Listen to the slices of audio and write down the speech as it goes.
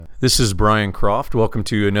This is Brian Croft. Welcome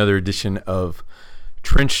to another edition of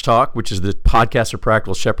Trench Talk, which is the podcast of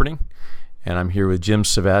practical shepherding. And I'm here with Jim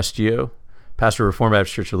Savastio, pastor of Reformed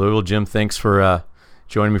Baptist Church of Louisville. Jim, thanks for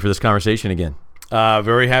joining me for this conversation again.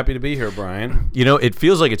 Very happy to be here, Brian. You know, it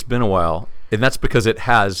feels like it's been a while, and that's because it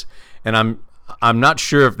has. And I'm not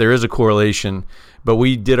sure if there is a correlation, but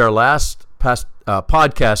we did our last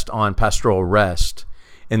podcast on pastoral rest.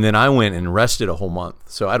 And then I went and rested a whole month.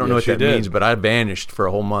 So I don't know what that means, but I vanished for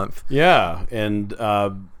a whole month. Yeah, and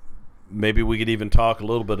maybe we could even talk a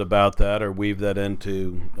little bit about that or weave that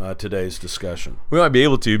into today's discussion. We might be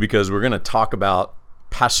able to, because we're going to talk about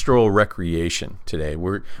pastoral recreation today.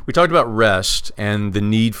 We talked about rest and the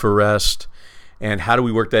need for rest and how do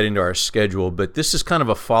we work that into our schedule. But this is kind of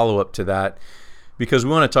a follow-up to that, because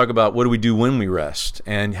we want to talk about what do we do when we rest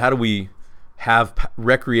and how do we have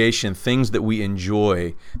recreation, things that we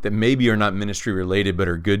enjoy that maybe are not ministry related but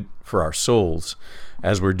are good for our souls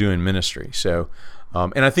as we're doing ministry. So,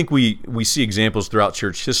 and I think we see examples throughout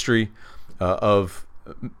church history of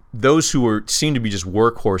those who seem to be just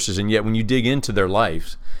workhorses, and yet when you dig into their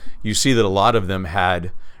lives, you see that a lot of them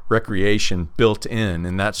had recreation built in,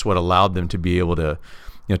 and that's what allowed them to be able to,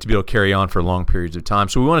 carry on for long periods of time.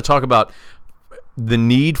 So we want to talk about the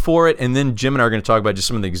need for it, and then Jim and I are going to talk about just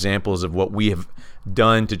some of the examples of what we have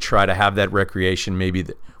done to try to have that recreation, maybe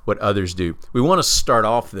what others do. We want to start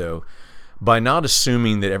off, though, by not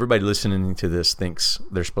assuming that everybody listening to this thinks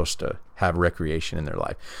they're supposed to have recreation in their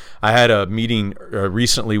life. I had a meeting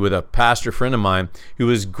recently with a pastor friend of mine who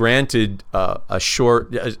was granted a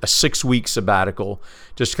 6-week sabbatical,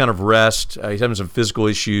 just to kind of rest. He's having some physical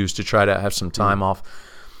issues to try to have some time off.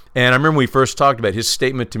 And I remember when we first talked about it, his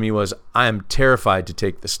statement to me was, I am terrified to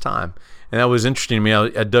take this time. And that was interesting to me.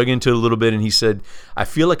 I dug into it a little bit, and he said, I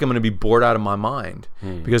feel like I'm going to be bored out of my mind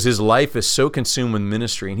because his life is so consumed with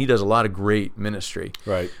ministry, and he does a lot of great ministry.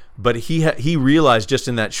 Right. But he realized just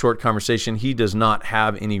in that short conversation, he does not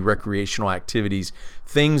have any recreational activities,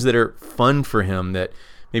 things that are fun for him that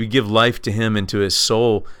maybe give life to him and to his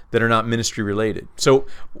soul that are not ministry related. So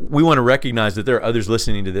we want to recognize that there are others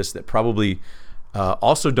listening to this that probably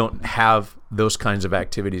also don't have those kinds of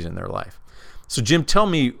activities in their life. So Jim, tell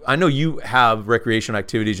me, I know you have recreational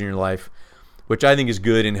activities in your life, which I think is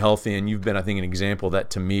good and healthy, and you've been, I think, an example of that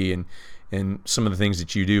to me and some of the things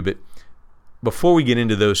that you do. But before we get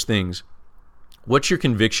into those things, what's your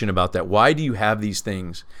conviction about that? Why do you have these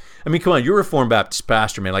things? I mean, come on, you're a Reformed Baptist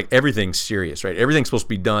pastor, man. Like, everything's serious, right? Everything's supposed to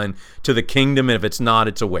be done to the kingdom, and if it's not,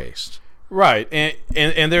 it's a waste. Right,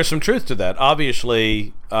 and there's some truth to that.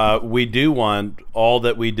 Obviously, we do want all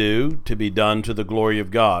that we do to be done to the glory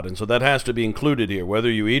of God, and so that has to be included here. Whether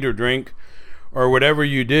you eat or drink or whatever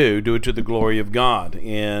you do it to the glory of God.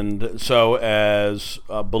 And so as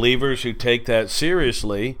believers who take that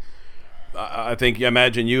seriously, I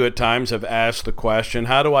imagine you at times have asked the question,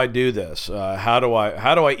 how do I do this? How do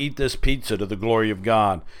I eat this pizza to the glory of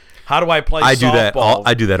God? How do I play softball?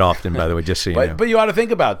 I do that often, by the way, just so you know. But you ought to think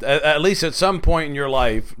about that. At least at some point in your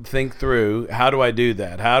life, think through, how do I do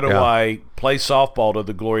that? How do I play softball to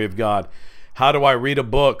the glory of God? How do I read a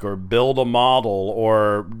book or build a model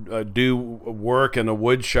or do work in a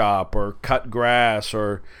wood shop or cut grass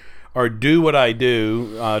or do what I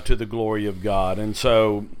do to the glory of God? And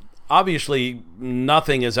so obviously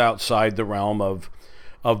nothing is outside the realm of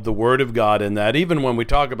the Word of God in that. Even when we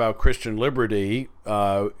talk about Christian liberty,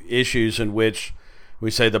 issues in which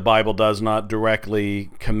we say the Bible does not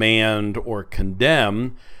directly command or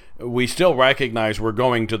condemn, we still recognize we're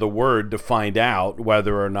going to the Word to find out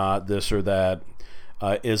whether or not this or that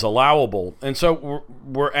is allowable. And so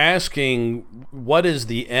we're asking, what is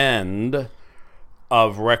the end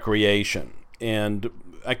of recreation? And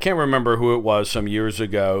I can't remember who it was some years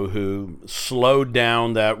ago who slowed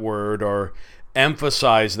down that word or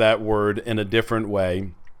emphasize that word in a different way,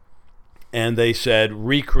 and they said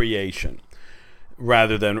recreation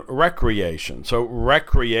rather than recreation. So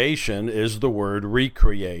recreation is the word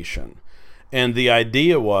recreation. And the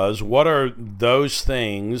idea was, what are those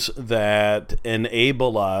things that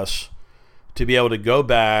enable us to be able to go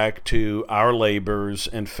back to our labors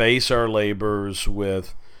and face our labors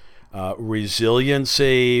with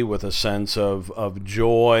resiliency, with a sense of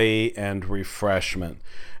joy and refreshment.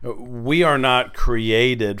 We are not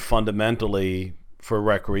created fundamentally for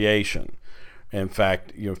recreation. In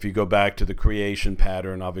fact, if you go back to the creation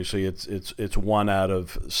pattern, obviously it's 1 out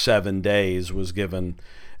of 7 days was given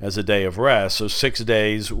as a day of rest. So 6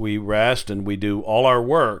 days we rest and we do all our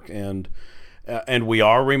work, and we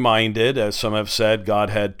are reminded, as some have said, God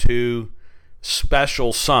had 2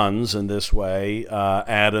 special sons in this way,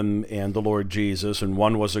 Adam and the Lord Jesus, and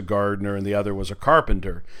one was a gardener and the other was a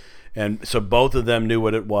carpenter. And so both of them knew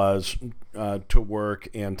what it was to work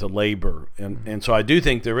and to labor. And so I do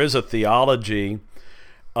think there is a theology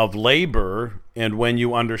of labor, and when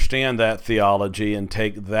you understand that theology and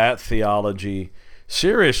take that theology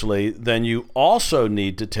seriously, then you also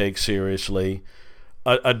need to take seriously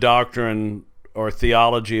a doctrine or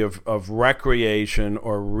theology of recreation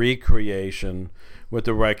or recreation, with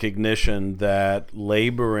the recognition that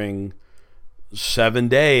laboring 7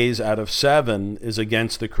 days out of 7 is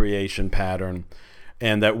against the creation pattern,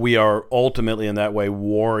 and that we are ultimately in that way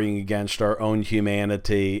warring against our own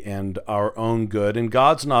humanity and our own good. And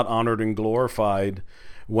God's not honored and glorified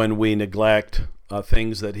when we neglect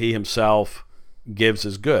things that he himself gives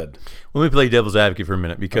as good. Let me play devil's advocate for a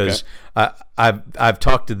minute, because I've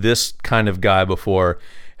talked to this kind of guy before.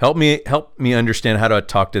 Help me understand, how do I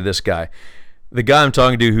talk to this guy? The guy I'm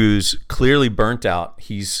talking to who's clearly burnt out.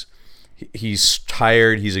 He's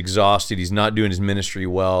tired, he's exhausted, he's not doing his ministry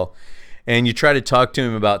well. And you try to talk to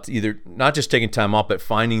him about either not just taking time off, but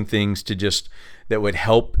finding things that would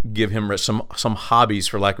help give him some hobbies,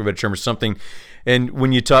 for lack of a better term, or something. And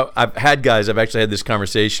when you talk, I've actually had this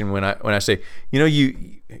conversation when I say, do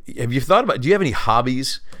you have any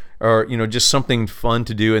hobbies, or, just something fun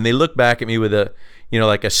to do? And they look back at me with a,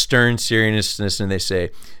 like a stern seriousness, and they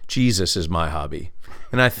say, Jesus is my hobby.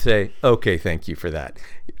 And I say, okay, thank you for that.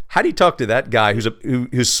 How do you talk to that guy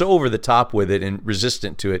who's so over the top with it and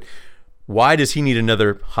resistant to it? Why does he need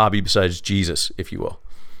another hobby besides Jesus, if you will?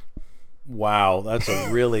 Wow, that's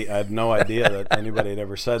I had no idea that anybody had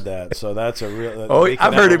ever said that. So that's a real.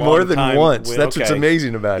 I've heard it more than once. That's what's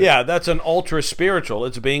amazing about it. Yeah, that's an ultra spiritual.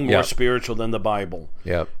 It's being more spiritual than the Bible.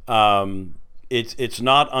 Yep. It's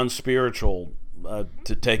not unspiritual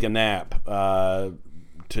to take a nap,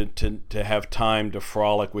 to have time to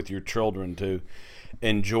frolic with your children, to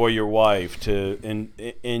enjoy your wife, to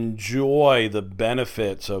enjoy the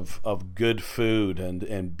benefits of good food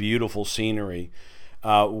and beautiful scenery.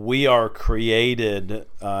 We are created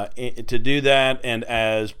to do that, and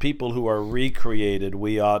as people who are recreated,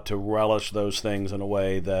 we ought to relish those things in a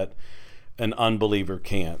way that an unbeliever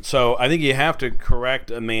can't. So I think you have to correct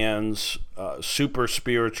a man's super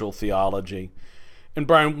spiritual theology. And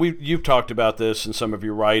Brian, you've talked about this in some of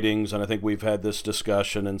your writings, and I think we've had this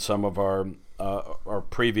discussion in some of our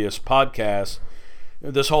previous podcasts.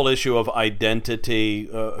 This whole issue of identity,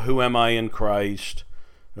 who am I in Christ?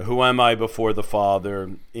 Who am I before the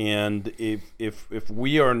Father? And if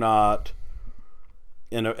we are not,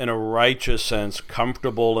 in a righteous sense,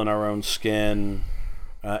 comfortable in our own skin,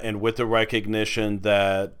 and with the recognition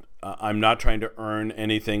that I'm not trying to earn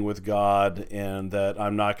anything with God, and that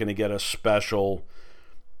I'm not going to get a special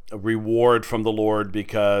reward from the Lord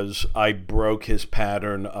because I broke his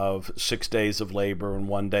pattern of 6 days of labor and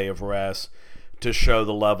 1 day of rest, to show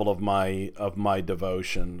the level of my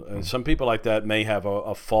devotion. And some people like that may have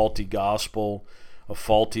a faulty gospel, a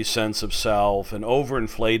faulty sense of self, an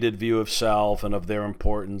overinflated view of self and of their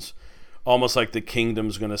importance, almost like the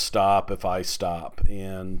kingdom's going to stop if I stop.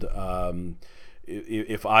 And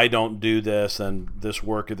if I don't do this, then this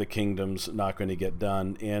work of the kingdom's not going to get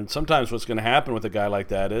done. And sometimes what's going to happen with a guy like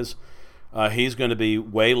that is he's going to be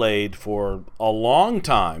waylaid for a long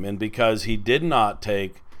time, and because he did not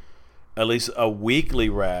take at least a weekly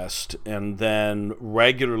rest and then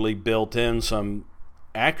regularly built in some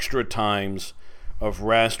extra times of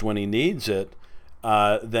rest when he needs it,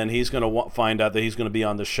 then he's going to find out that he's going to be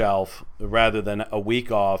on the shelf. Rather than a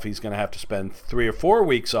week off, he's going to have to spend 3 or 4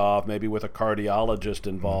 weeks off, maybe with a cardiologist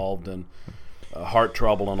involved and heart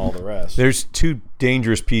trouble and all the rest. There's two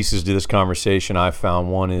dangerous pieces to this conversation I've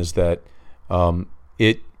found. One is that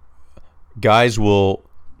guys will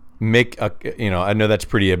make I know that's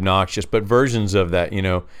pretty obnoxious, but versions of that,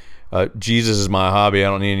 Jesus is my hobby, I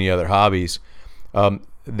don't need any other hobbies,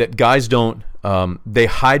 that guys don't, they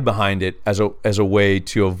hide behind it as a way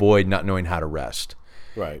to avoid not knowing how to rest.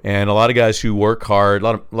 Right. And a lot of guys who work hard,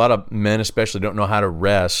 a lot of men especially, don't know how to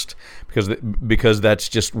rest because that's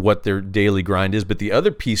just what their daily grind is. But the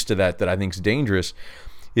other piece to that I think is dangerous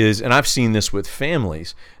is, and I've seen this with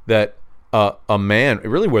families, that a man,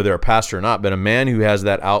 really whether they're a pastor or not, but a man who has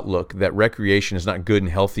that outlook that recreation is not good and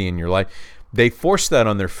healthy in your life, they force that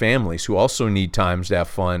on their families, who also need times to have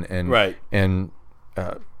fun and right. and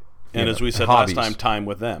as we said hobbies. last time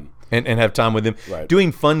with them. And have time with them, right.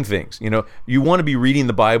 Doing fun things. You want to be reading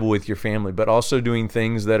the Bible with your family, but also doing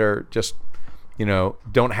things that are just,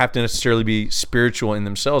 don't have to necessarily be spiritual in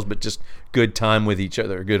themselves, but just good time with each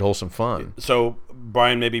other, good wholesome fun. So,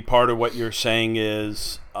 Brian, maybe part of what you're saying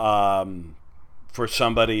is, for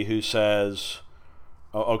somebody who says,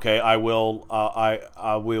 Okay, I will.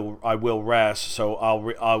 I will rest. So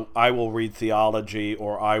I will read theology,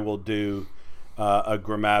 or I will do a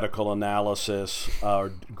grammatical analysis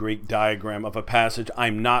or Greek diagram of a passage.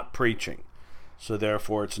 I'm not preaching, so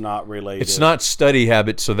therefore it's not related. It's not study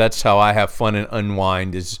habits, so that's how I have fun and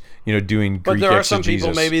unwind, is doing Greek exegesis. But there are some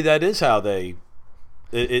people maybe that is how they.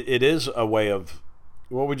 It is a way of.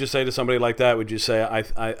 What would you say to somebody like that? Would you say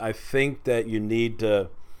I think that you need to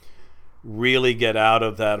really get out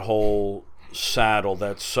of that whole saddle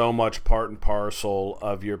that's so much part and parcel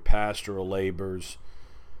of your pastoral labors,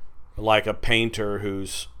 like a painter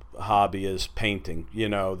whose hobby is painting,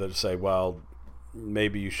 that say, well,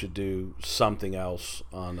 maybe you should do something else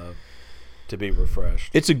to be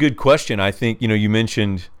refreshed. It's a good question. I think, you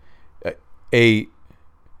mentioned a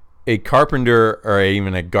carpenter, or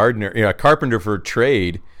even a gardener, a carpenter for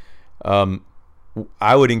trade.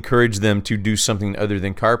 I would encourage them to do something other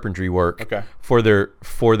than carpentry work for their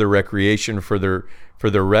recreation, for their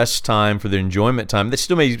rest time, for their enjoyment time. That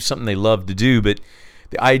still may be something they love to do, but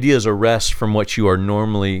the idea is a rest from what you are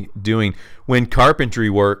normally doing. When carpentry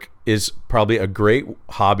work is probably a great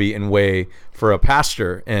hobby and way for a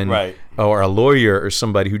pastor or a lawyer or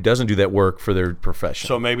somebody who doesn't do that work for their profession.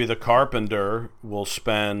 So maybe the carpenter will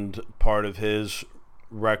spend part of his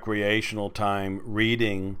recreational time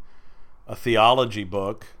reading a theology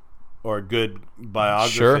book or a good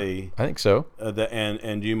biography. Sure, I think so.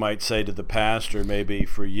 And you might say to the pastor, maybe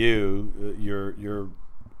for you, you're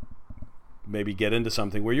maybe get into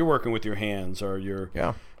something where you're working with your hands, or you're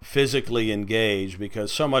physically engaged,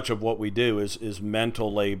 because so much of what we do is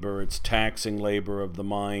mental labor. It's taxing labor of the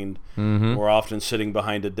mind. Mm-hmm. We're often sitting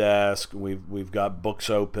behind a desk. We've got books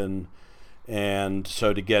open. And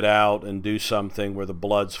so to get out and do something where the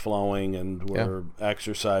blood's flowing and we're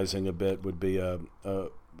exercising a bit would be a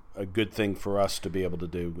good thing for us to be able to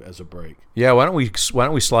do as a break. Yeah, why don't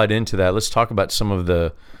we slide into that? Let's talk about some of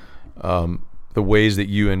the ways that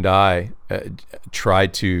you and I try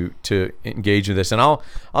to engage in this. And I'll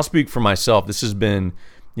speak for myself. This has been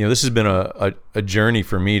a journey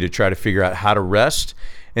for me to try to figure out how to rest,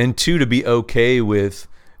 and to be okay with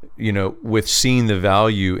seeing the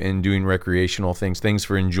value in doing recreational things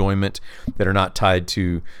for enjoyment that are not tied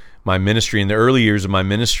to my ministry. In the early years of my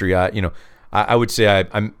ministry, I would say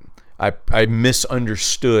I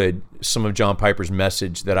misunderstood some of John Piper's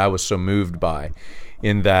message that I was so moved by,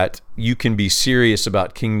 in that you can be serious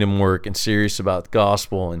about kingdom work and serious about the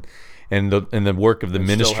gospel and the work of the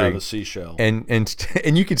ministry, still have a seashell,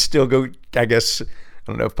 and you can still go, I guess.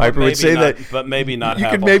 I don't know if Piper would say that, but maybe not. You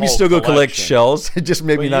have could a maybe whole still go collection. collect shells, just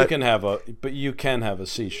maybe not. You can have a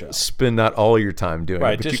seashell. Spend not all your time doing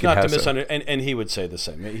right, it, but just you can not have to misunderstand. And he would say the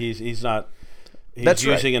same. He's not. He's That's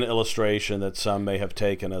using right. an illustration that some may have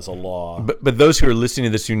taken as a law. But those who are listening to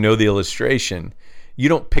this, who know the illustration, you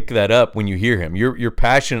don't pick that up when you hear him. You're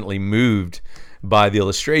passionately moved by the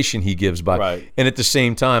illustration he gives by. Right. And at the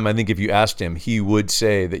same time, I think if you asked him, he would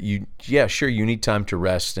say that you need time to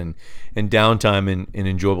rest and downtime and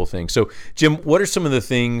enjoyable things. So Jim, what are some of the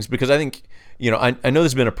things, because I think, I know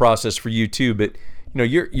this has been a process for you too, but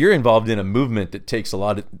you're involved in a movement that takes a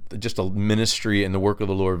lot of just a ministry and the work of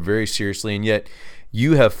the Lord very seriously, and yet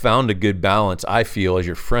you have found a good balance, I feel, as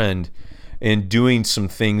your friend, in doing some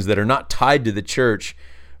things that are not tied to the church,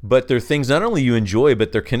 but they're things not only you enjoy,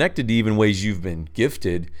 but they're connected to even ways you've been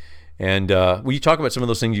gifted. And will you talk about some of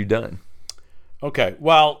those things you've done? Okay,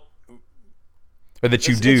 well, or that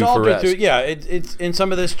you do for rest. It's and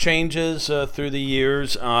some of this changes through the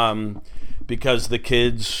years because the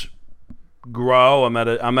kids grow. I'm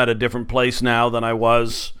at a different place now than I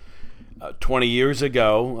was 20 years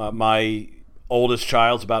ago. My oldest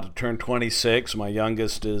child's about to turn 26. My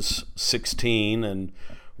youngest is 16, and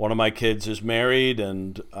one of my kids is married,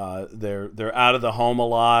 and they're out of the home a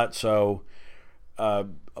lot. So a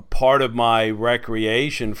part of my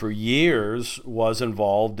recreation for years was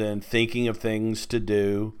involved in thinking of things to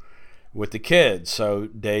do with the kids. So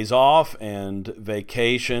days off and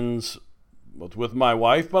vacations with my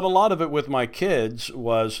wife, but a lot of it with my kids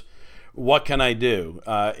was, what can I do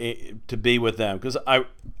to be with them? Because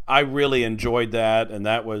I really enjoyed that, and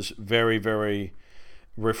that was very, very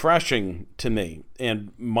refreshing to me.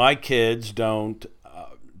 And my kids don't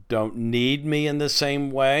need me in the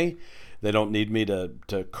same way. They don't need me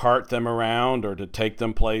to cart them around or to take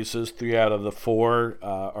them places. 3 out of the 4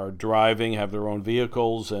 are driving, have their own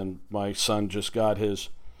vehicles, and my son just got his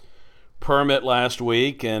permit last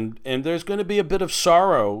week, and there's going to be a bit of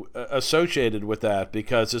sorrow associated with that,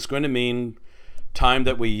 because it's going to mean time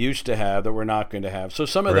that we used to have that we're not going to have. So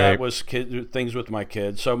some of that was things with my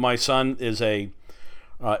kids. So my son is a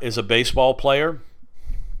baseball player,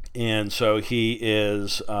 And so he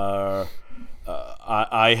is. I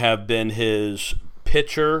have been his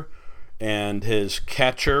pitcher and his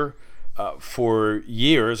catcher for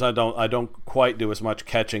years. I don't quite do as much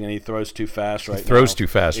catching, and he throws too fast right now. Throws too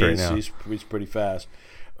fast right now. He's pretty fast,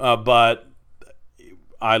 but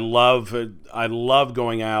I love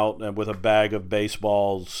going out with a bag of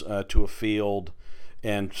baseballs to a field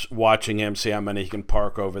and watching him see how many he can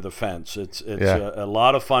park over the fence. It's a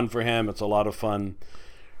lot of fun for him. It's a lot of fun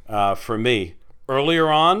for me. Earlier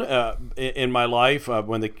on in my life,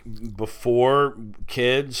 before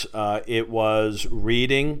kids, it was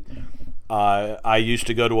reading. I used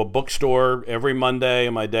to go to a bookstore every Monday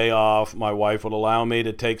on my day off. My wife would allow me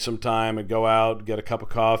to take some time and go out, get a cup of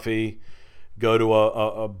coffee, go to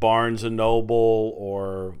a Barnes & Noble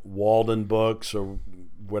or Walden Books or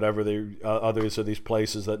whatever the others of these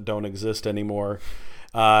places that don't exist anymore.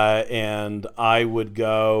 And I would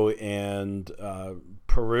go and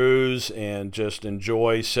peruse and just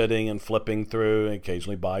enjoy sitting and flipping through and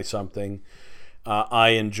occasionally buy something. I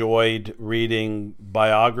enjoyed reading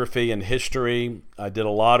biography and history. I did a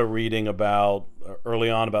lot of reading early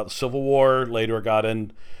on about the Civil War. Later I got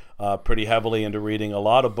in pretty heavily into reading a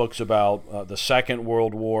lot of books about the Second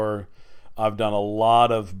World War. I've done a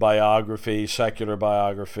lot of biography, secular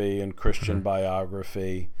biography and Christian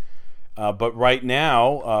biography. But right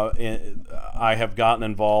now, I have gotten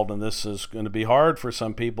involved, and this is going to be hard for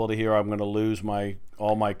some people to hear. I'm going to lose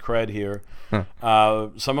all my cred here.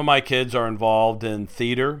 Some of my kids are involved in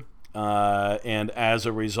theater, and as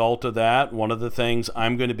a result of that, one of the things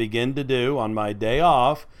I'm going to begin to do on my day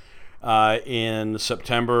off in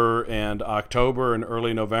September and October and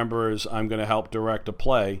early November is I'm going to help direct a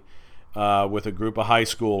play with a group of high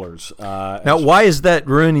schoolers. Now, why is that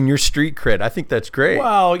ruining your street cred? I think that's great.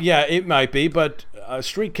 Well, yeah, it might be, but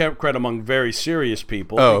street cred among very serious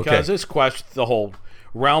people because it's the whole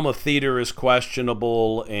realm of theater is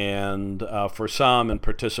questionable, and for some, and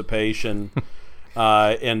participation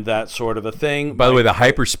in that sort of a thing. By the way, the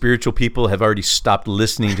hyper spiritual people have already stopped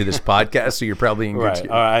listening to this podcast, so you're probably in good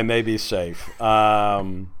shape. I may be safe.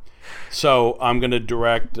 So I'm going to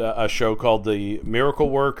direct a show called The Miracle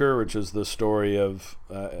Worker, which is the story of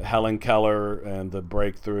Helen Keller and the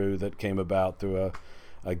breakthrough that came about through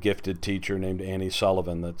a gifted teacher named Annie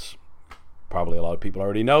Sullivan. That's probably a lot of people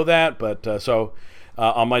already know that. But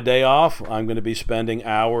on my day off, I'm going to be spending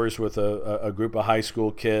hours with a group of high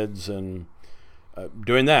school kids and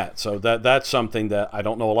doing that. So that's something that I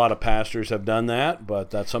don't know a lot of pastors have done that,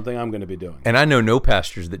 but that's something I'm going to be doing. And I know no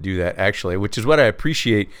pastors that do that, actually, which is what I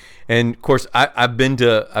appreciate. And of course, I've been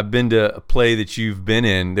to a play that you've been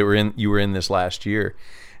in you were in this last year,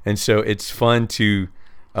 and so it's fun to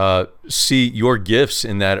see your gifts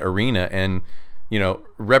in that arena, and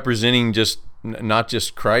representing not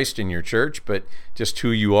just Christ in your church, but just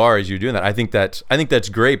who you are as you're doing that. I think that's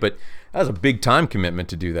great, but that was a big time commitment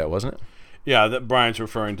to do that, wasn't it? Yeah, that Brian's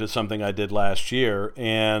referring to something I did last year,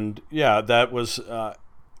 and yeah, that was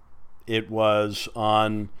it was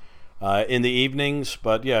on in the evenings,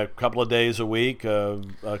 but yeah, a couple of days a week, a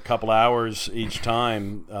couple hours each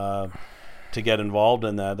time to get involved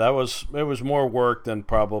in that. It was more work than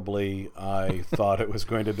probably I thought it was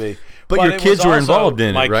going to be. But your kids were involved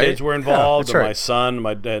in it, right? My kids were involved, yeah, right. My son,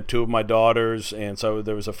 two of my daughters, and so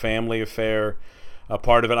there was a family affair. A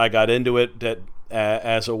part of it, I got into it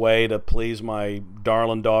as a way to please my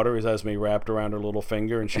darling daughter, who has me wrapped around her little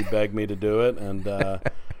finger, and she begged me to do it,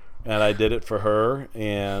 and I did it for her,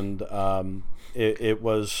 and it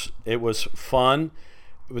was fun,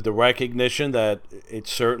 with the recognition that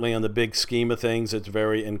it's certainly, in the big scheme of things, it's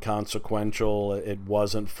very inconsequential. It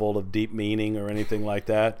wasn't full of deep meaning or anything like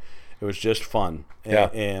that. It was just fun,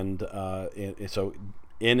 and so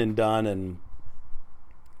in and done. And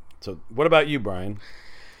so, what about you, Brian?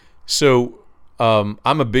 So. I'm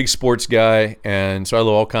a big sports guy, and so I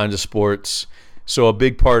love all kinds of sports. So a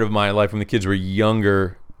big part of my life when the kids were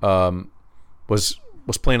younger was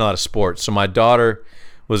playing a lot of sports. So my daughter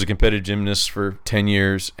was a competitive gymnast for 10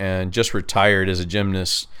 years and just retired as a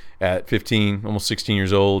gymnast at 15, almost 16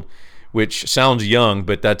 years old, which sounds young,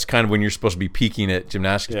 but that's kind of when you're supposed to be peaking at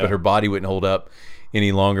gymnastics, but her body wouldn't hold up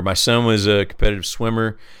any longer. My son was a competitive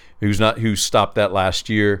swimmer who stopped that last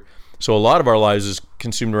year. So a lot of our lives is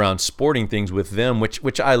consumed around sporting things with them,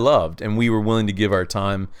 which I loved, and we were willing to give our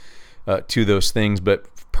time to those things. But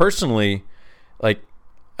personally, like,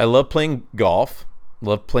 I love playing golf,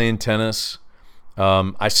 love playing tennis.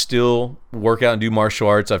 I still work out and do martial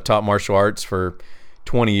arts. I've taught martial arts for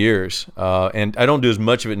 20 years, and I don't do as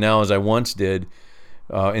much of it now as I once did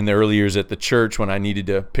in the early years at the church when I needed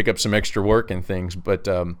to pick up some extra work and things. But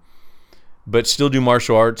but still do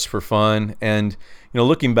martial arts for fun. And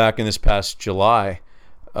looking back in this past July,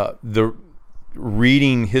 the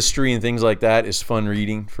reading history and things like that is fun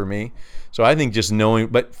reading for me. So I think just knowing,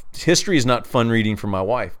 but history is not fun reading for my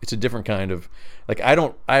wife. It's a different kind of, like,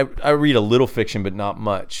 I read a little fiction, but not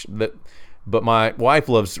much. But my wife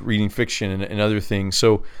loves reading fiction and other things.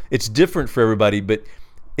 So it's different for everybody, but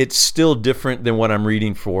it's still different than what I'm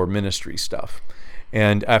reading for ministry stuff.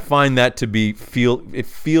 And I find that to be it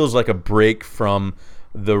feels like a break from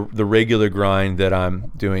the regular grind that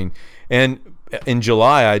I'm doing. And in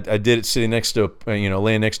July, I did it sitting next to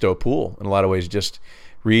laying next to a pool in a lot of ways, just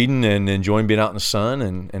reading and enjoying being out in the sun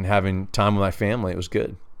and having time with my family. It was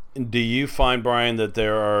good. Do you find, Brian, that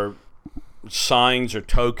there are signs or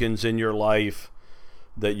tokens in your life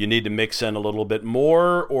that you need to mix in a little bit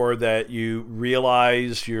more, or that you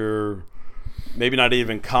realize you're maybe not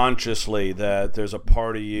even consciously that there's a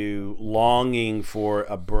part of you longing for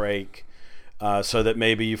a break, so that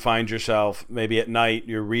maybe you find yourself maybe at night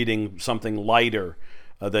you're reading something lighter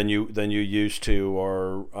than you used to,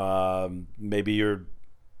 or maybe you're,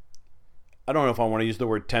 I don't know if I want to use the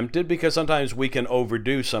word tempted, because sometimes we can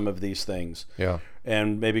overdo some of these things. Yeah.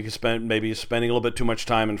 And maybe spending a little bit too much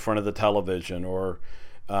time in front of the television, or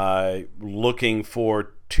looking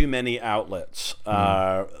for too many outlets,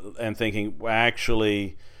 and thinking, well,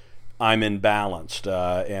 actually, I'm imbalanced,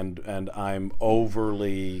 and I'm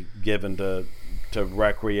overly given to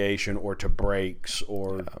recreation or to breaks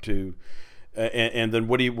or to, and then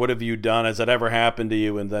what have you done? Has that ever happened to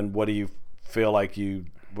you? And then what do you feel like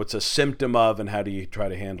what's a symptom of, and how do you try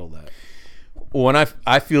to handle that? When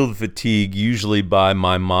I feel the fatigue usually by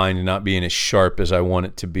my mind not being as sharp as I want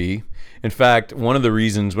it to be. In fact, one of the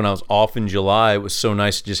reasons when I was off in July, it was so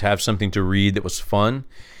nice to just have something to read that was fun,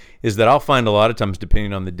 is that I'll find a lot of times,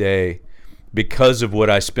 depending on the day, because of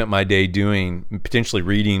what I spent my day doing, potentially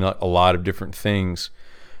reading a lot of different things,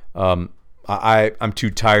 I'm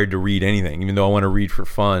too tired to read anything, even though I want to read for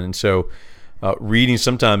fun. And so reading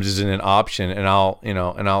sometimes isn't an option, and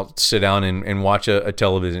I'll sit down and watch a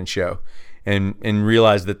television show and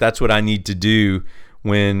realize that that's what I need to do,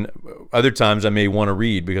 when other times I may want to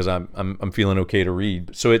read because I'm feeling okay to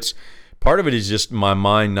read. So it's part of it is just my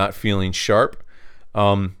mind not feeling sharp.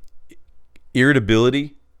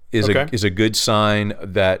 Irritability is a good sign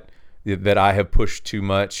that I have pushed too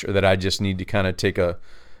much, or that I just need to kind of take a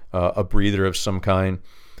breather of some kind.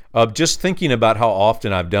 Just thinking about how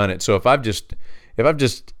often I've done it. So if I've just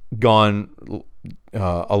gone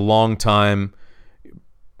a long time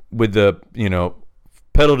with the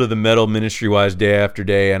pedal to the metal ministry-wise day after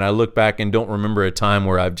day, and I look back and don't remember a time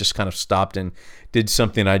where I've just kind of stopped and did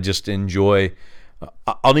something I just enjoy,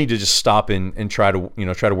 I'll need to just stop and try to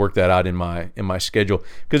work that out in my schedule,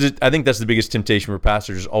 because I think that's the biggest temptation for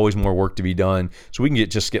pastors. There's always more work to be done, so we can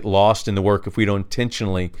just get lost in the work if we don't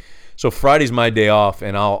intentionally. So Friday's my day off,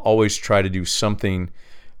 and I'll always try to do something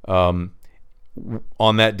on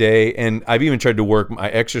that day. And I've even tried to work my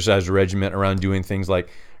exercise regimen around doing things like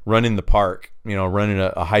run in the park, running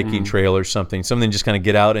a hiking trail or something just kind of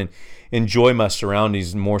get out and enjoy my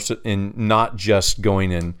surroundings more, so, and not just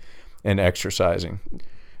going in and exercising.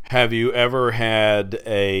 Have you ever had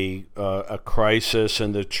a crisis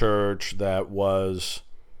in the church that was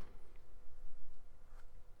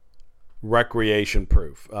recreation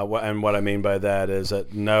proof? And what I mean by that is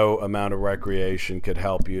that no amount of recreation could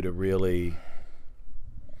help you to really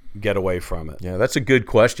get away from it. Yeah, that's a good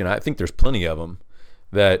question. I think there's plenty of them.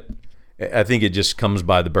 That I think it just comes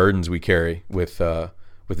by the burdens we carry with the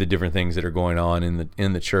different things that are going on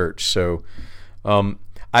in the church. So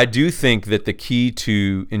I do think that the key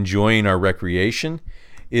to enjoying our recreation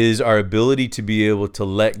is our ability to be able to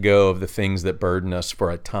let go of the things that burden us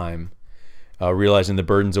for a time, realizing the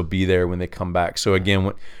burdens will be there when they come back. So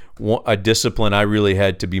again, a discipline I really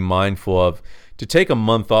had to be mindful of, to take a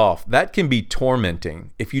month off, that can be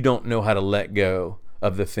tormenting if you don't know how to let go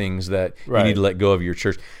of the things that you need to let go of your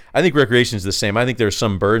church. I think recreation is the same. I think there are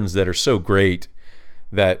some burdens that are so great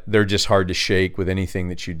that they're just hard to shake with anything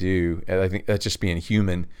that you do. And I think that's just being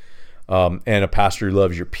human, and a pastor who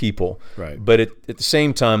loves your people. Right. But at the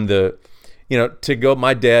same time, to go,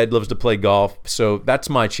 my dad loves to play golf, so that's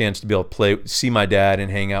my chance to be able to see my dad and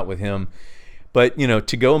hang out with him. But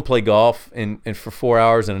to go and play golf and for 4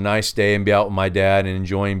 hours and a nice day and be out with my dad and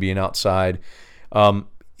enjoying being outside,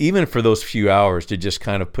 even for those few hours, to just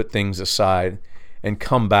kind of put things aside and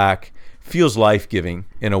come back feels life-giving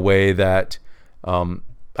in a way that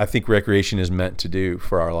I think recreation is meant to do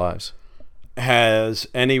for our lives. Has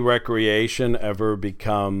any recreation ever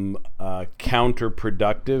become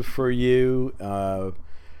counterproductive for you?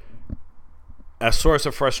 a source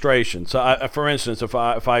of frustration. So, for instance, if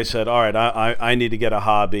I said, all right, I need to get a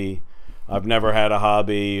hobby. I've never had a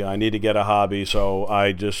hobby. I need to get a hobby. So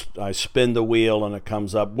I spin the wheel and it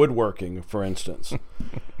comes up woodworking, for instance.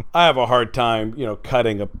 I have a hard time,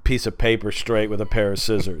 cutting a piece of paper straight with a pair of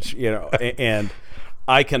scissors, and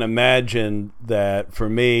I can imagine that for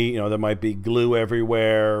me, there might be glue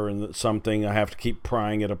everywhere and something I have to keep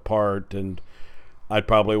prying it apart, and I'd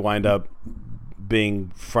probably wind up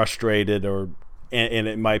being frustrated, and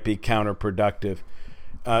it might be counterproductive.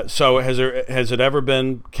 So has it ever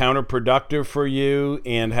been counterproductive for you,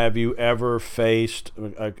 and have you ever faced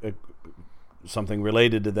something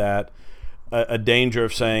related to that, a danger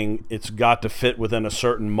of saying it's got to fit within a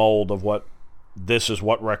certain mold of what this is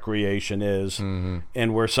what recreation is,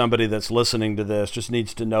 and where somebody that's listening to this just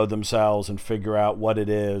needs to know themselves and figure out what it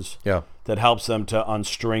is that helps them to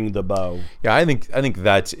unstring the bow? Yeah, I think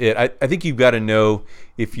that's it. I think you've got to know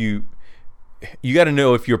if you got to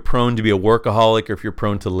know if you're prone to be a workaholic or if you're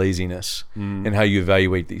prone to laziness, and how you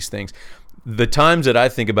evaluate these things. The times that I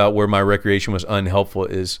think about where my recreation was unhelpful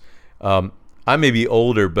is I may be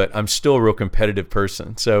older, but I'm still a real competitive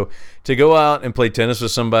person. So to go out and play tennis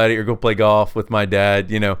with somebody or go play golf with my dad,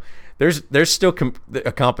 there's still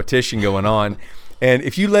a competition going on. And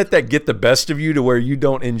if you let that get the best of you to where you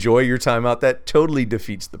don't enjoy your time out, that totally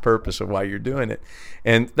defeats the purpose of why you're doing it.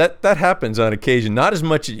 And that happens on occasion, not as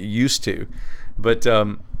much as it used to, but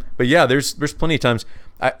yeah, there's plenty of times.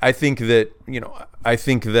 I think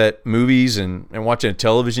that movies and watching a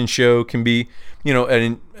television show can be,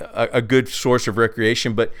 a good source of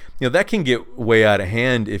recreation, but that can get way out of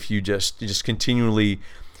hand if you just continually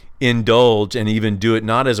indulge and even do it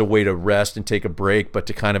not as a way to rest and take a break, but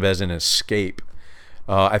to kind of as an escape.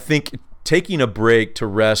 I think taking a break to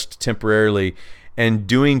rest temporarily and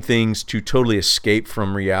doing things to totally escape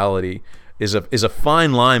from reality is a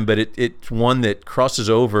fine line, but it's one that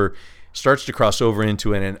starts to cross over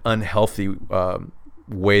into an unhealthy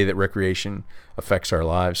way that recreation affects our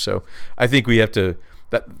lives. So I think we have to,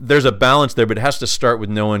 there's a balance there, but it has to start with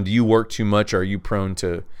knowing, do you work too much or are you prone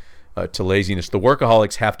to laziness? The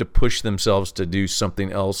workaholics have to push themselves to do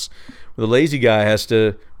something else. The lazy guy has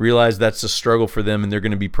to realize that's a struggle for them, and they're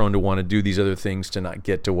going to be prone to want to do these other things to not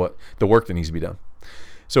get to what the work that needs to be done.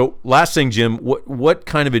 So last thing, Jim, what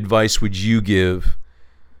kind of advice would you give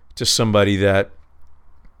to somebody that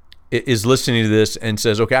is listening to this and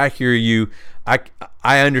says, okay, I hear you.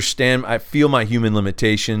 I understand. I feel my human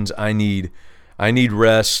limitations. I need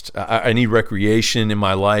rest. I need recreation in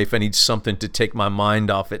my life. I need something to take my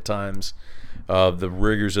mind off at times of the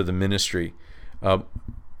rigors of the ministry.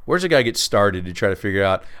 Where's a guy get started to try to figure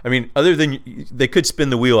out? I mean, other than they could spin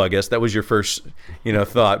the wheel, I guess that was your first,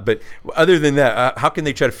 thought. But other than that, how can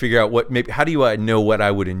they try to figure out how do you know what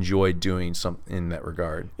I would enjoy doing in that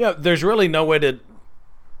regard? Yeah, there's really no way to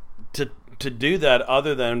do that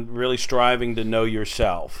other than really striving to know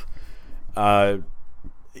yourself.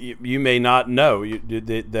 You may not know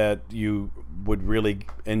that you would really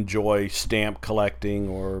enjoy stamp collecting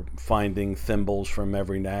or finding thimbles from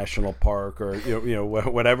every national park or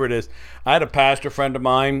whatever it is. I had a pastor friend of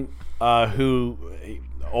mine who,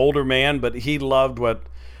 older man, but he loved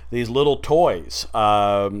these little toys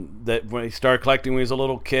that when he started collecting when he was a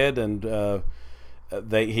little kid, and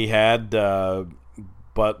he had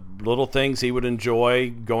but little things he would enjoy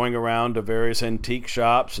going around to various antique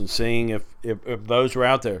shops and seeing if those were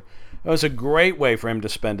out there. It was a great way for him to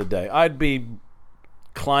spend a day. I'd be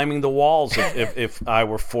climbing the walls if I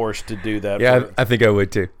were forced to do that. Yeah, I think I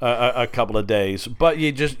would too. A couple of days, but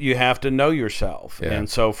you have to know yourself. Yeah. And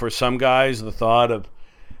so for some guys, the thought of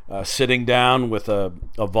sitting down with a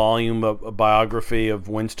volume of a biography of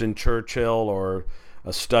Winston Churchill or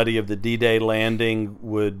a study of the D-Day landing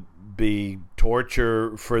would be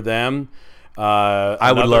torture for them.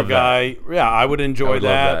 I would love that. Yeah, I would enjoy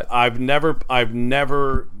that. I've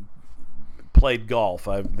never played golf.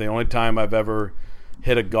 The only time I've ever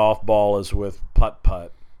hit a golf ball is with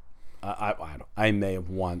putt-putt. I may have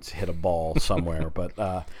once hit a ball somewhere, but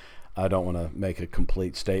I don't want to make a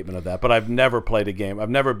complete statement of that. But I've never played a game. I've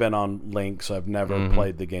never been on links. I've never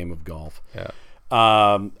played the game of golf. Yeah.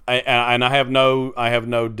 And I have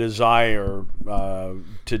no desire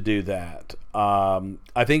to do that.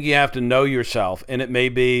 I think you have to know yourself, and it may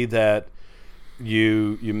be that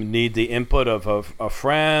you need the input of a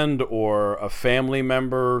friend or a family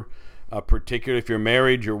member. Particularly if you're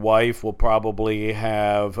married, your wife will probably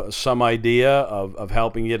have some idea of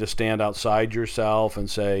helping you to stand outside yourself and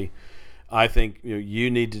say, I think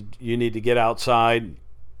you need to get outside.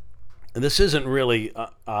 And this isn't really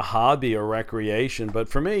a hobby or recreation, but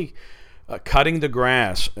for me, cutting the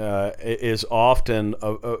grass is often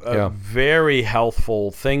a very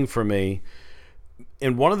healthful thing for me.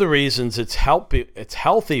 And one of the reasons it's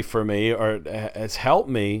healthy for me, or has helped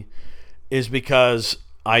me, is because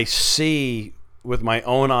I see with my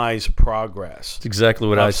own eyes progress. It's exactly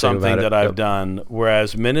what I say about it. Something that I've done,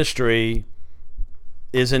 whereas ministry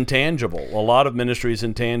is intangible. A lot of ministry is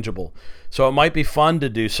intangible. So it might be fun to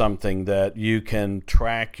do something that you can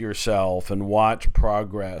track yourself and watch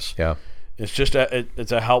progress. Yeah. It's just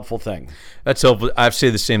it's a helpful thing. That's helpful. I say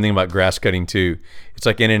the same thing about grass cutting too. It's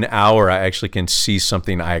like in an hour, I actually can see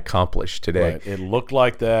something I accomplished today. Right. It looked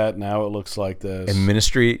like that. Now it looks like this. In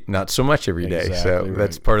ministry, not so much every day. So right.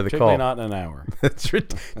 that's part of the Typically call. not in an hour. That's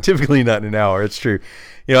typically not in an hour. It's true.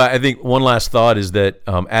 I think one last thought is that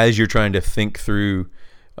as you're trying to think through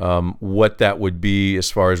what that would be as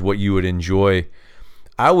far as what you would enjoy,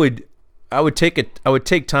 I would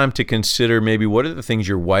take time to consider maybe what are the things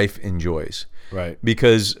your wife enjoys. Right.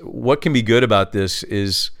 Because what can be good about this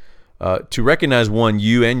is to recognize, one,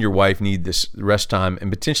 you and your wife need this rest time, and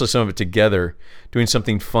potentially some of it together, doing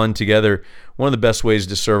something fun together. One of the best ways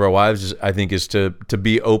to serve our wives, I think, is to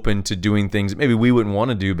be open to doing things that maybe we wouldn't want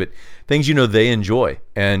to do, but things they enjoy.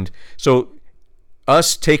 And so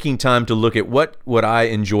us taking time to look at what I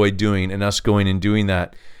enjoy doing and us going and doing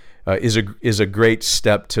that is a great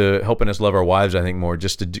step to helping us love our wives, I think, more,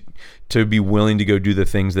 just to be willing to go do the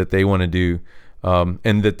things that they want to do,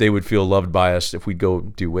 and that they would feel loved by us if we go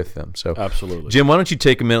do with them. So absolutely. Jim, why don't you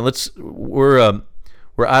take a minute? We're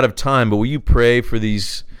out of time, but will you pray for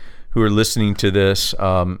these who are listening to this,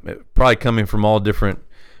 probably coming from all different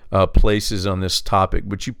places on this topic?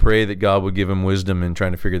 Would you pray that God would give them wisdom in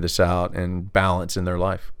trying to figure this out and balance in their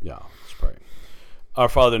life? Yeah, let's pray. Our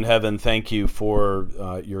Father in heaven, thank you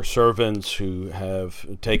for your servants who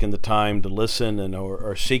have taken the time to listen and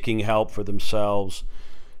are seeking help for themselves.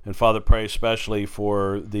 And Father, pray especially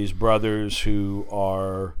for these brothers who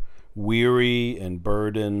are weary and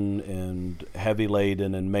burdened and heavy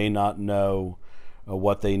laden and may not know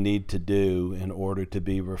what they need to do in order to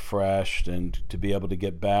be refreshed and to be able to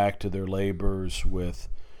get back to their labors with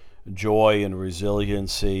joy and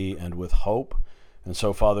resiliency and with hope. And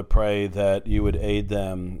so, Father, pray that you would aid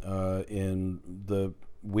them in the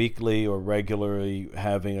weekly or regularly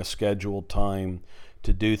having a scheduled time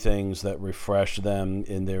to do things that refresh them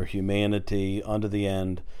in their humanity unto the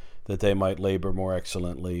end, that they might labor more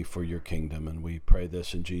excellently for your kingdom. And we pray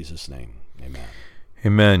this in Jesus' name. Amen.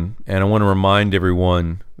 Amen. And I want to remind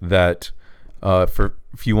everyone that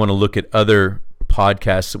if you want to look at other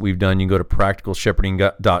podcasts that we've done, you can go to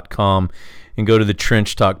practicalshepherding.com and go to the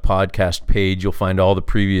Trench Talk podcast page. You'll find all the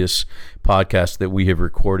previous podcasts that we have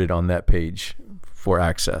recorded on that page for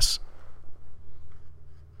access.